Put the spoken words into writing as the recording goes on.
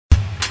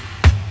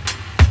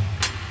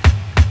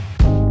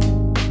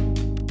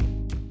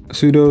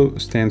sudo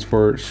stands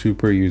for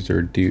super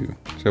user do.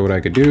 So what I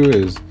could do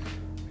is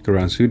I could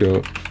run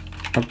sudo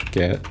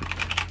apt-get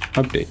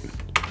update,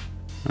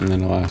 and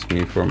then it'll ask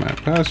me for my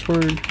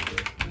password.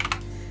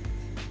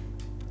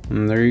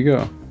 And there you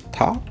go,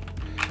 top.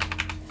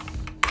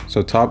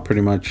 So top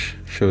pretty much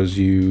shows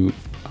you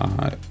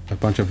a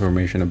bunch of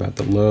information about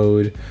the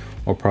load,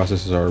 what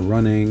processes are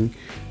running,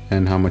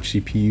 and how much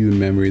CPU and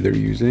memory they're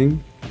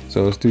using.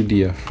 So let's do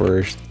df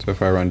first. So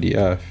if I run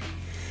df,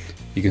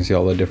 you can see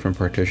all the different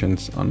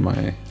partitions on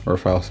my, or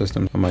file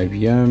system on my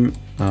VM.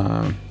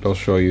 It'll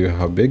show you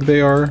how big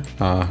they are,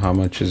 how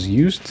much is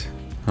used,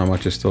 how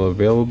much is still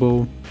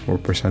available,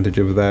 what percentage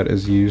of that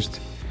is used,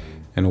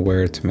 and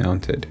where it's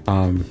mounted.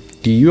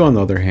 du, on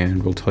the other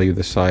hand, will tell you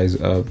the size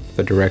of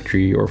the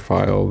directory or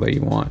file that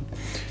you want.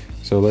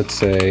 So let's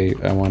say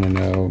I want to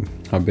know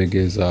how big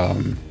is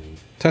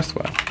test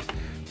file.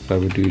 So I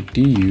would do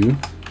du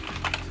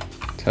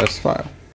test file.